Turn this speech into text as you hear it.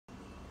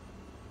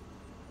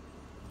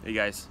Hey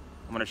guys,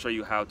 I'm going to show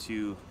you how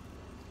to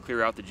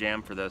clear out the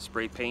jam for the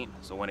spray paint.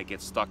 So when it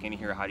gets stuck in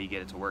here, how do you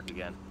get it to work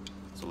again?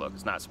 So look,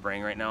 it's not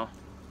spraying right now.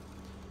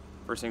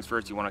 First things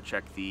first, you want to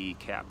check the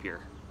cap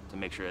here to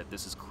make sure that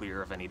this is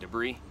clear of any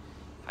debris.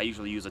 I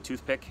usually use a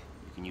toothpick.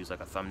 You can use like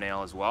a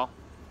thumbnail as well.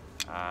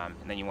 And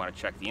then you want to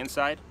check the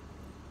inside.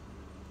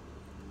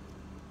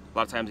 A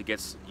lot of times it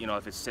gets,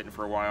 if it's sitting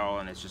for a while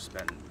and it's just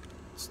been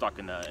stuck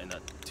in a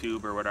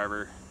tube or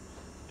whatever,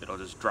 it'll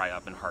just dry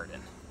up and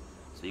harden.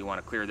 So you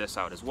want to clear this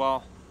out as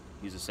well.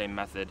 Use the same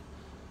method.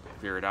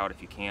 Clear it out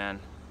if you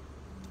can.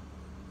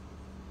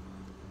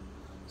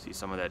 See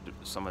some of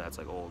that's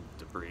like old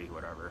debris,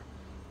 whatever.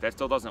 If that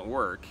still doesn't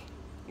work,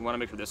 you want to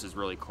make sure this is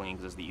really clean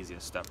because it's the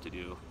easiest step to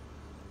do.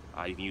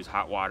 You can use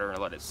hot water and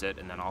let it sit,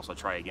 and then also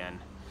try again.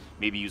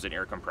 Maybe use an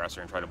air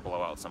compressor and try to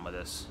blow out some of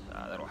this.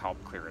 That'll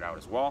help clear it out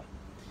as well.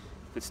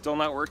 If it's still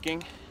not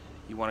working,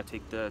 you want to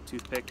take the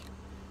toothpick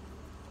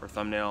or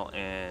thumbnail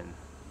and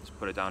just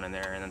put it down in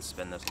there and then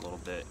spin this a little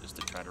bit just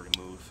to try to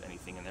remove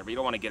anything in there. But you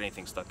don't want to get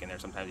anything stuck in there.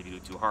 Sometimes if you do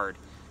it too hard,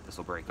 this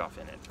will break off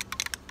in it.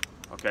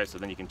 Okay, so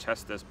then you can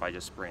test this by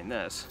just spraying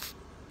this.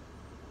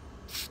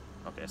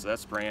 Okay, so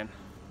that's spraying.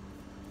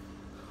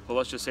 Well,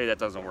 let's just say that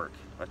doesn't work.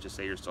 Let's just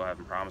say you're still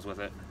having problems with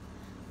it.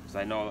 Because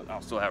I know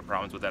I'll still have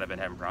problems with that. I've been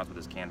having problems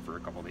with this can for a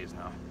couple days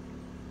now.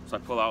 So I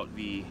pull out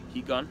the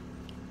heat gun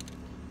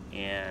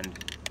and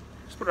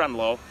just put it on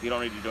low. You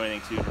don't need to do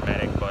anything too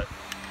dramatic, but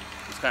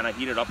just kind of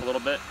heat it up a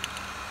little bit.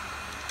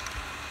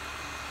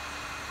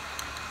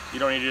 You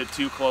don't need to get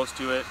too close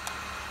to it,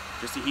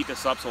 just to heat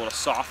this up so it'll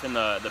soften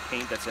the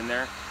paint that's in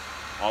there,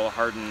 all the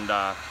hardened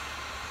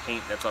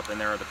paint that's up in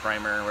there, or the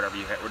primer, or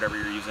whatever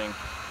you're using.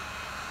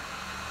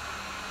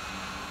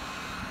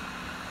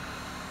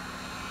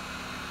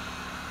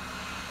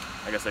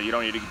 Like I said, you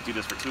don't need to do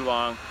this for too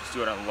long. Just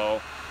do it on low.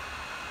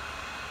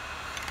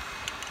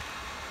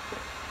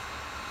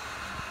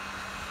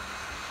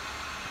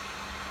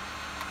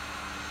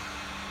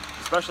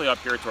 Especially up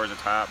here towards the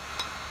top,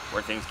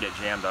 where things get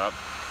jammed up.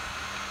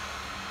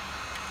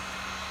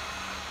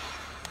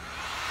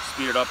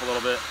 Speed it up a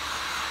little bit.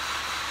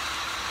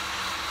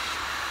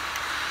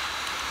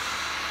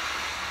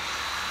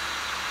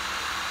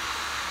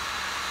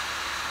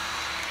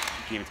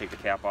 You can even take the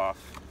cap off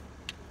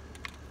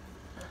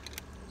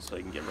so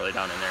you can get really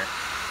down in there.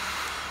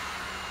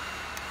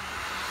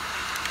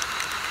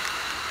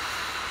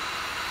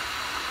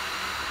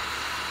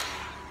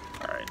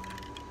 Alright.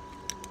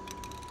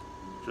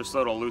 Just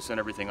so it'll loosen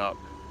everything up.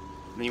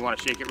 And then you want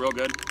to shake it real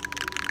good.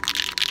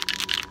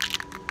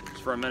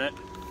 Just for a minute.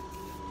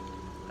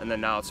 And then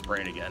now it's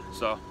spraying again.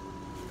 So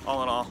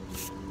all in all,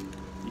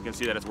 you can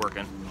see that it's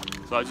working.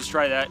 So I'll just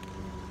try that.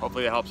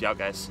 Hopefully that helps you out,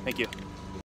 guys. Thank you.